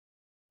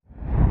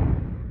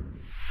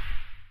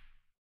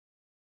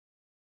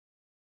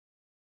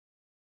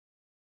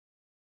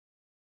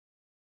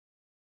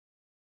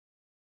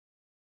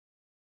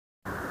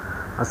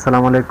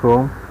আসসালামু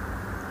আলাইকুম।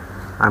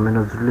 আমি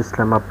নজরুল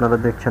ইসলাম। আপনারা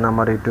দেখছেন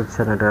আমার ইউটিউব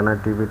চ্যানেল রানা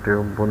টিভিতে।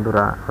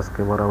 বন্ধুরা,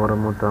 আজকে বরাবরের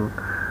মতন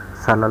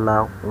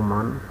সালালাহ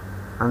ওমান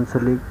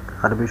আঞ্চলিক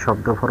আরবি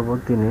শব্দ পর্ব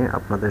 3-এ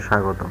আপনাদের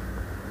স্বাগত।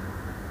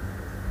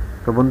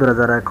 তো বন্ধুরা,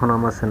 যারা এখন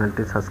আমার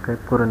চ্যানেলটি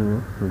সাবস্ক্রাইব করেননি,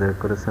 দয়া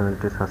করে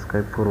চ্যানেলটি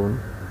সাবস্ক্রাইব করুন।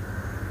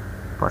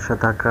 পাশে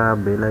থাকা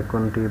বেল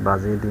আইকনটি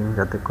বাজিয়ে দিন,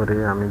 যাতে করে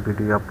আমি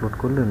ভিডিও আপলোড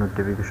করলে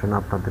নোটিফিকেশন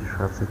আপনাদের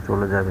কাছে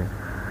চলে যাবে,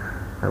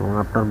 এবং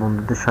আপনার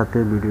বন্ধুদের সাথে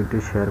ভিডিওটি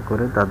শেয়ার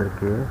করে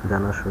তাদেরকে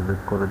জানার সুযোগ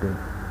করে দিন।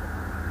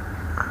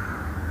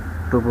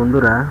 তো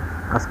বন্ধুরা,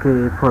 আজকে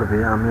এই পর্বে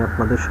আমি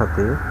আপনাদের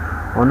সাথে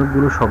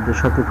অনেকগুলো শব্দের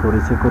সাথে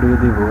পরিচয় করিয়ে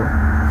দিব।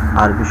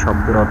 আরবি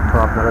শব্দের অর্থ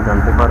আপনারা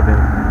জানতে পারবেন।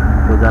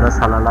 তো যারা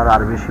সালালার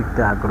আরবি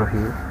শিখতে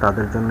আগ্রহী,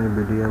 তাদের জন্য এই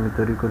ভিডিও আমি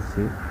তৈরি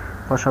করছি।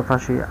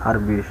 পাশাপাশি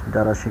আরবি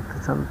যারা শিখতে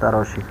চান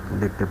তারাও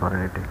দেখতে পারেন,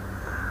 এটি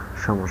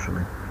সমস্যা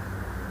নেই।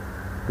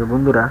 তো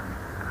বন্ধুরা,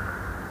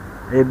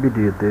 এই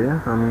ভিডিওতে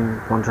আমি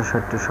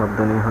 50-60টি শব্দ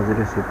নিয়ে হাজির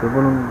হয়েছি। তো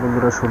বলুন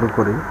বন্ধুরা, শুরু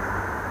করি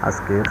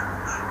আজকের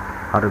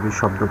আরবি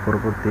শব্দ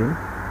পর্ব 3।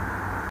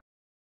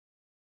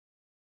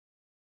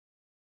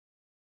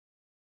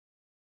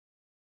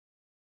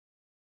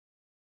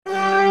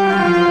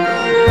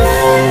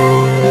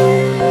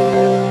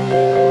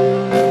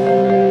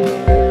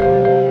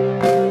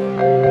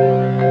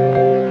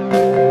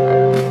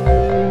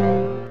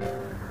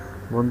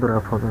 বন্ধুরা,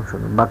 প্রথম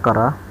শব্দ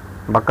বাকারা।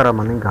 বাকারা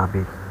মানে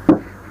গাভী।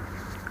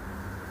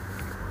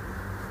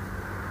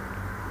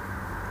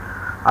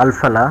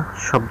 আলফালা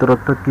শব্দের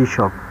অর্থ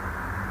কৃষক।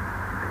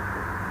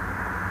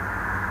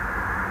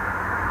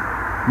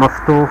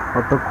 মফতুহ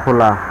অর্থ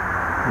খোলা,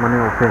 মানে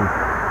ওপেন।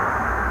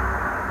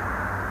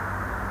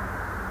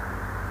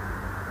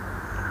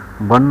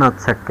 বন্নাত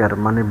সাক্কার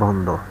মানে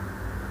বন্ধ।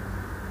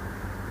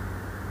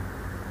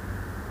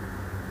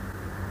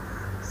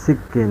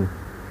 সিক্কিন,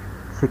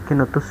 সিক্কিন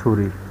অর্থ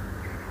ছুরি।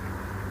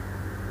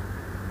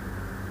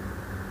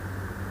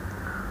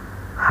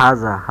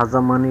 হাজা, হাজা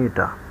মানে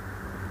এটা।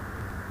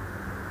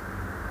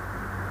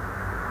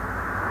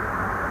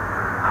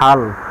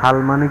 হাল, হাল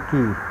মানে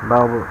কি বা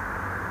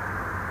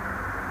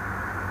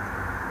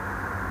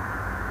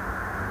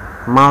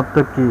মা অর্থ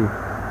কি।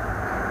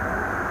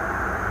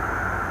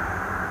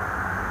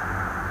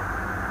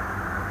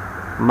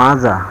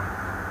 মাজা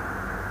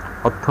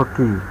অর্থ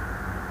কি।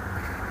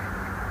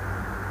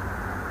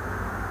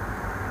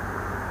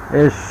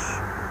 এস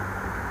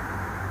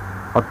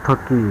অর্থ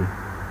কি।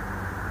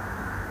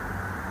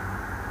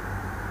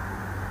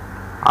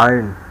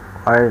 আইন,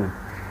 আইন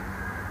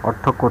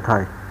অর্থ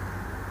কোথায়।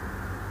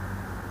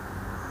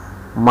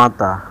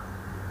 মাতা,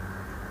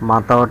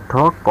 মাতা অর্থ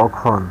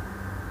কখন।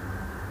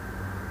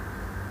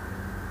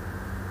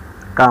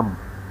 কাম,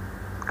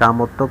 কাম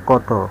অর্থ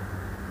কত।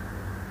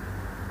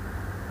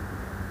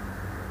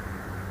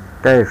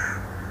 কাইফ,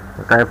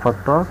 কাইফ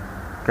অর্থ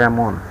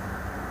কেমন।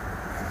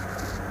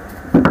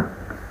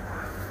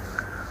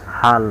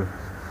 হাল,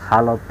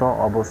 হাল অর্থ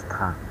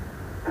অবস্থা।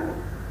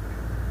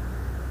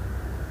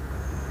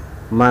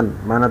 মান,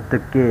 মান অর্থ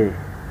কে।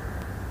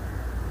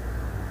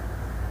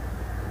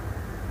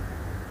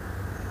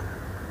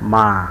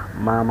 মা,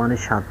 মা মানে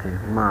সাথে।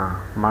 মা,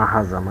 মা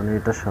হাজা মানে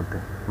এটার সাথে।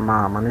 মা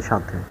মানে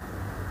সাথে।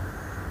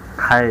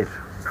 খায়ের,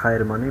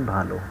 খায়ের মানে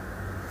ভালো।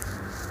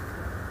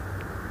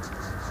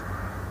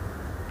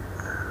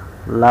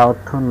 লা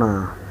অর্থ না।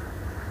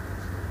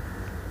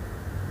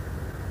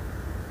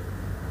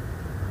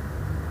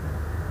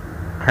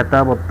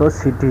 খেতাব অর্থ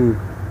চিঠি,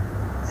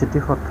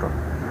 চিঠিপত্র।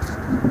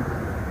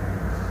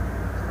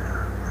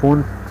 ফোন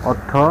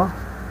অর্থ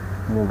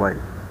মোবাইল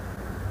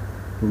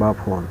বা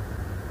ফোন।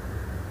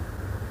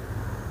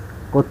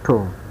 কথ্য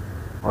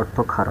অর্থ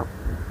খারাপ।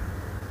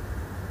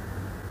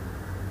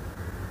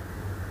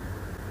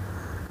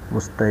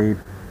 মুস্তাইব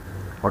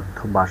অর্থ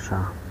বাসা।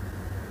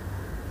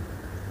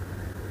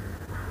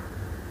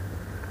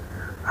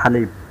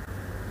 হালিব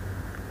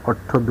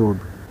অর্থ দুধ।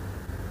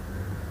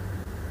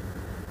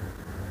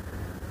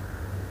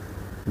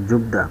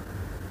 জুবদা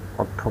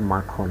অর্থ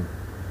মাখন।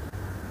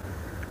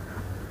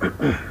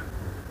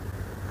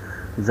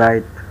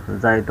 জাইদ,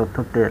 জাইদ অর্থ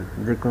তেল,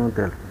 যে কোনো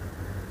তেল।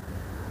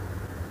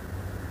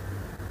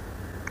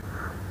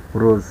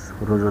 রোজ,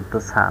 রোজ অর্থ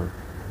ছাল।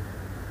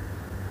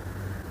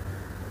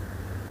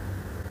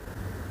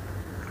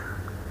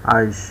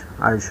 আইস,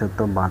 আইস অর্থ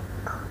ভাত।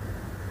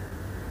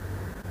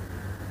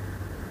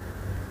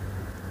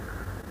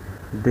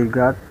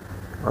 দিগাত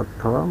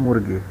অর্থ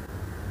মুরগি।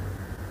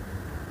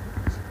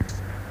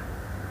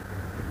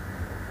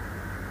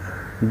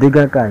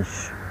 দিগাকাইস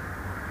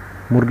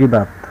মুরগি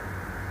ভাত।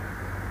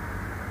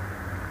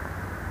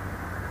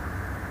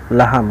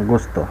 লাহাম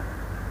গোস্ত।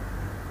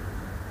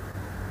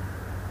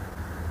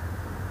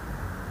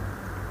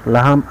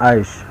 লাহাম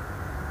আইস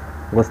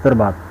গোস্তের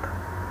ভাত।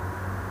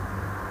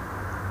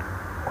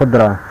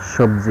 খুদরা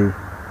সবজি।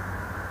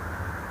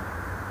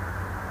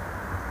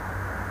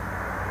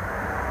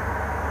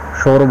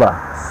 শোরবা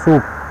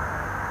স্যুপ।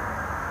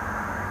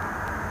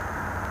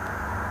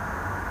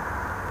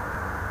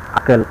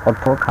 আকেল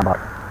অর্থ খাবার।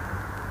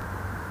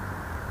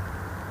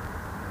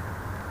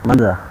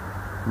 মাজা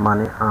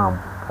মানে আম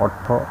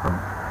অর্থ আম।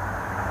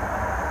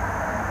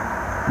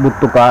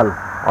 পর্তুগাল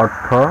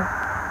অর্থ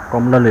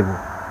কমলা লেবু।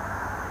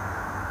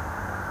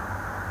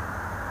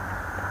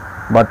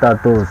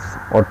 বাতাতোস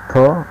অর্থ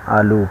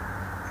আলু।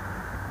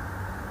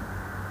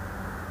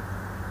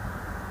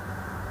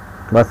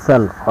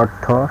 বাসাল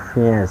অর্থ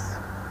পেঁয়াজ।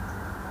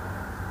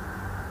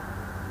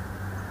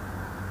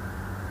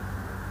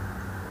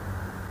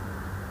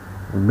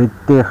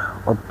 বিত্তিখ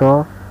অর্থ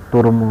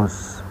তরমুজ।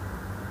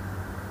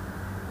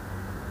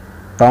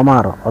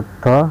 তামার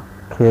অর্থ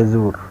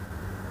খেজুর।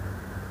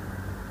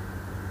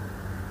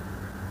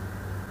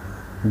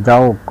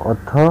 জাউক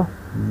অর্থ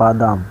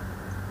বাদাম।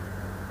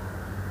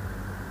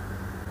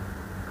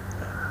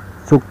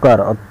 সুক্কার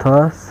অর্থ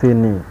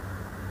চিনি।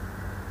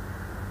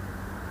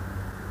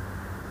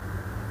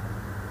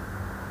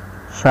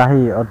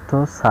 শাহী অর্থ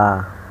চা।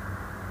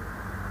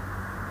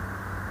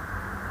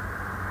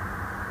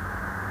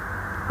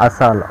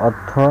 আসাল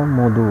অর্থ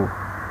মধু।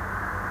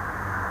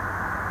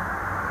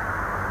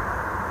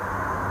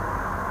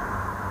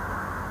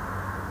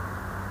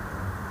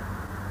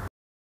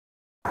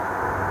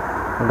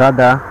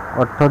 গাদা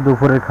অর্থ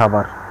দুপুরের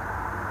খাবার।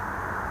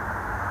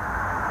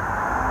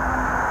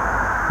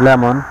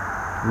 লেমন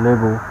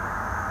লেবু।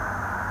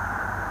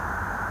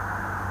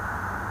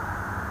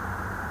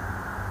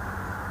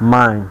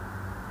 মাই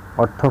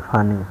অর্থ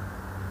পানি।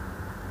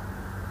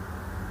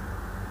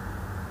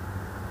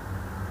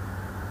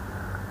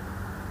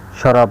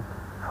 শরাব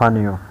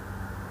পানীয়।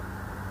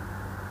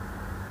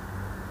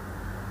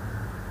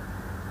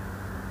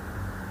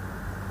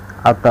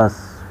 আতাস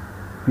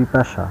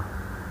পিপাসা।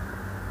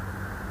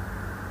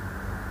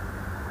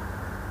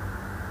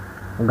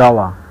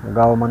 গাওয়া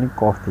গাওয়া মানে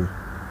কফি।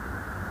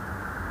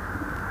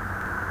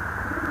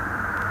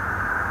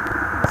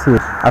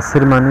 আসির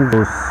আসির মানে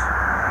জুস।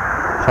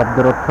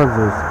 শব্দের অর্থ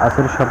জুস।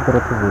 আসির শব্দের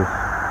অর্থ জুস।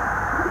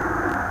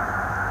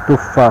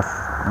 তুফাস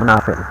মানে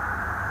আপেল।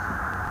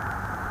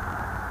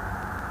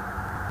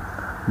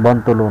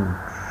 বন্তলুন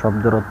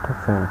শব্দের অর্থ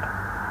প্যান্ট।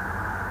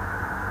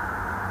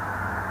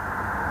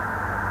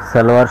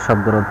 সালোয়ার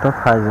শব্দের অর্থ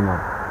পায়জামা।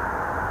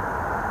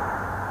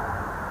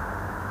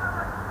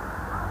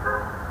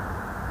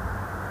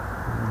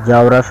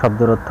 জাওরা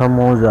শব্দের অর্থ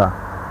মৌজা।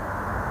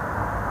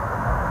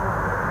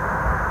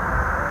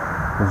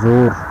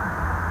 জোর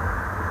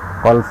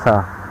কলসা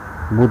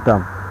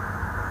বুতাম।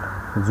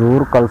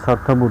 জোর কলসা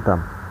অর্থ বুতাম।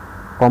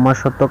 কমাস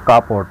অর্থ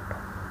কাপড়।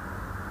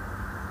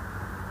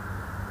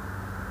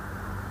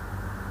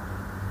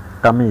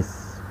 কামিজ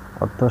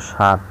অর্থ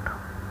শার্ট।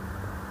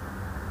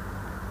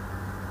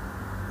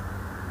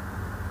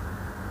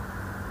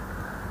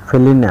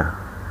 ফেলিনা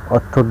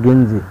অর্থ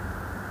গেঞ্জি।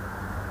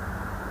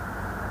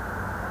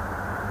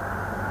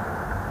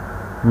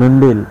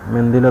 মেন্দিল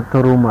মেন্দিল অর্থ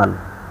রুমাল।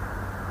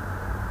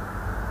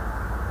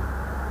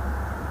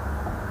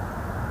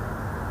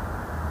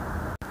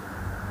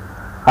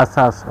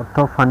 আসাস অর্থ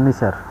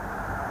ফার্নিচার।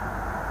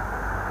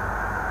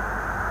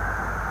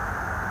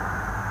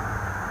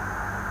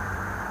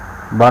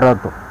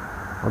 ভারত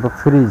অর্থ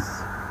ফ্রিজ।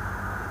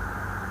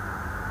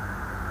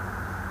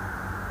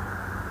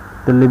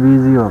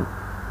 টেলিভিশন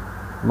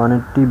মানে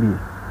টিভি।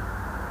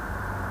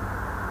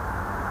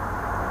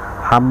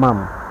 হাম্মাম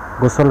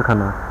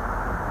গোসলখানা।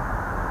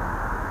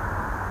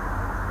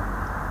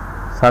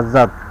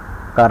 সাজ্জাদ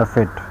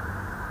কার্পেট।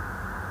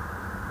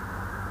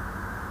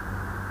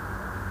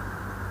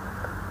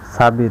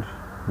 সাবির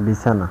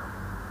বিছানা।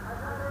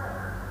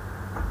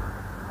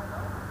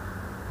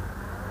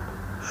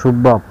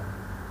 সুব্বব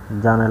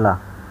জানালা।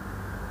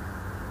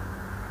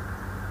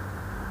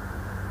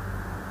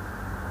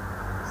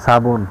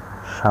 সাবুন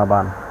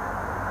সাবান।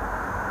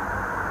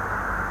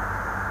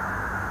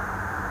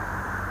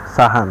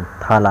 সাহান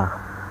থালা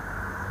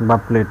বা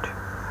প্লেট।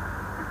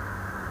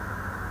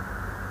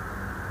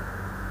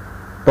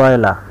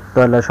 তয়লা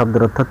তয়লা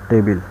শব্দের অর্থ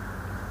টেবিল।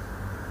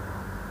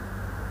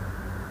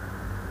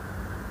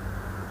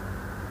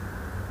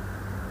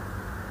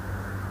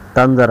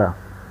 তানজারা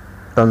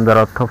তানজারা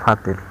অর্থ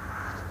ফাতিল।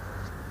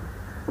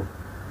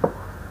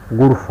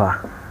 গুরফা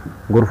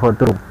গুরফা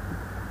অর্থ রুম।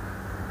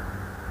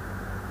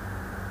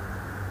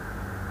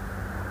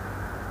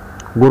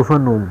 গুরফা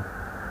নুম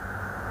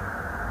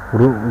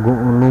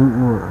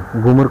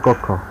ঘুমের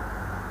কক্ষ।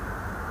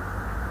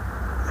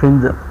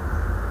 ফিনজাল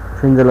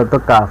ফিনজাল অর্থ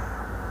কাফ।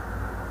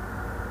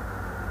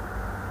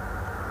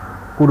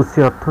 কুরসি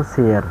অর্থ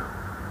চেয়ার।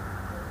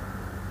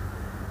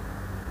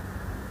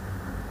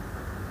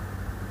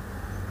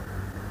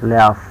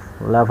 ল্যাফ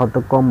ল্যাফ অর্থ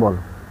কম্বল।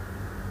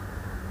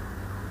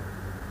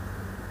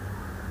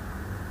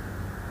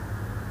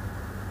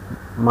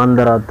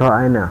 মান্দারা অর্থ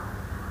আয়না।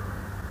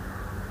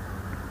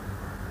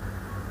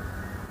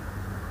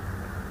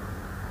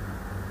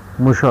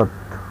 মুসত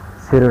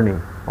শিরোনি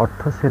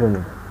অর্থ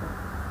শিরোনি।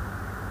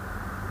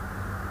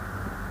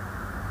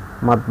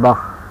 মাতবাখ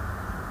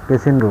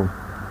কিচেন রুম।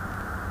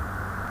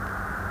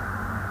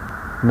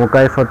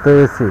 মুকাইফ অর্থ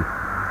এসি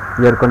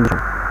এয়ার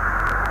কন্ডিশন।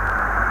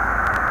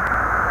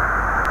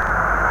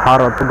 হার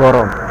অর্থ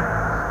গরম।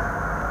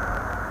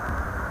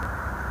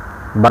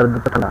 বারদ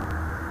ঠান্ডা।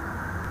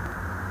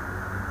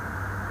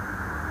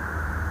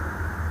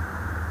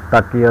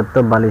 তাকিয়ত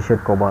বালিশের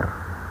কভার।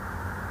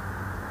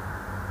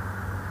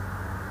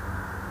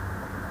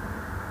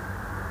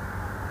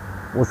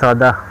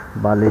 উসাদা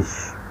বালিশ,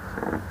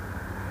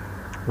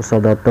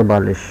 উসাদা অর্থ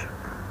বালিশ।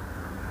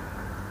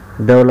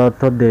 দেওলা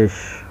অর্থ দেশ।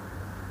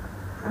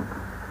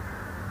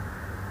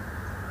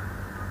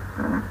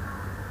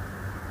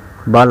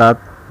 বালাদ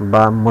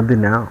বা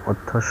মদিনা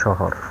অর্থ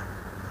শহর।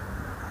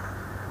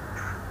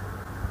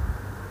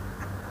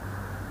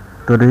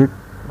 তরিক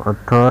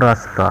অর্থ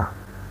রাস্তা।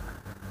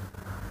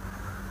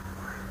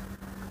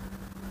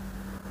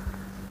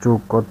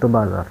 চুক অর্থ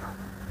বাজার।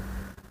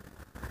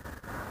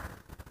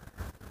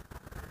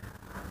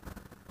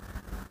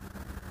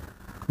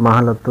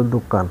 মাহাল অর্থ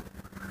দোকান।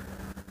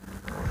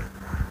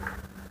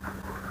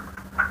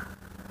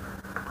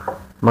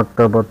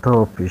 মক্তব অর্থ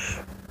অফিস।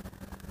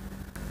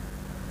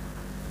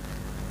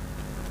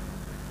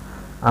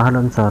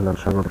 আহলান সাহলান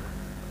স্বাগত।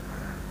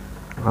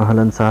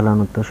 আহলান সাহলান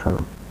অর্থ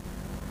স্বাগত।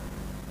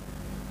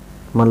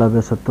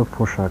 মালাবেস অর্থ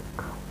পোশাক।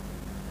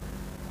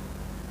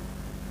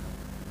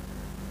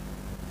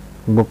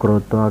 বকর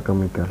অর্থ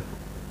আগামীকাল।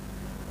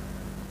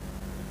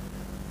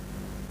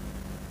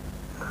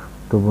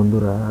 তো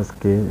বন্ধুরা,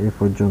 আজকে এই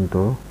পর্যন্ত।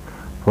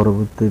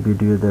 পরবর্তী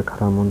ভিডিও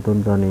দেখার আমন্ত্রণ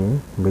জানিয়ে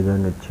বিদায়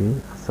নিচ্ছি।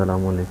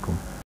 আসসালামু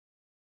আলাইকুম।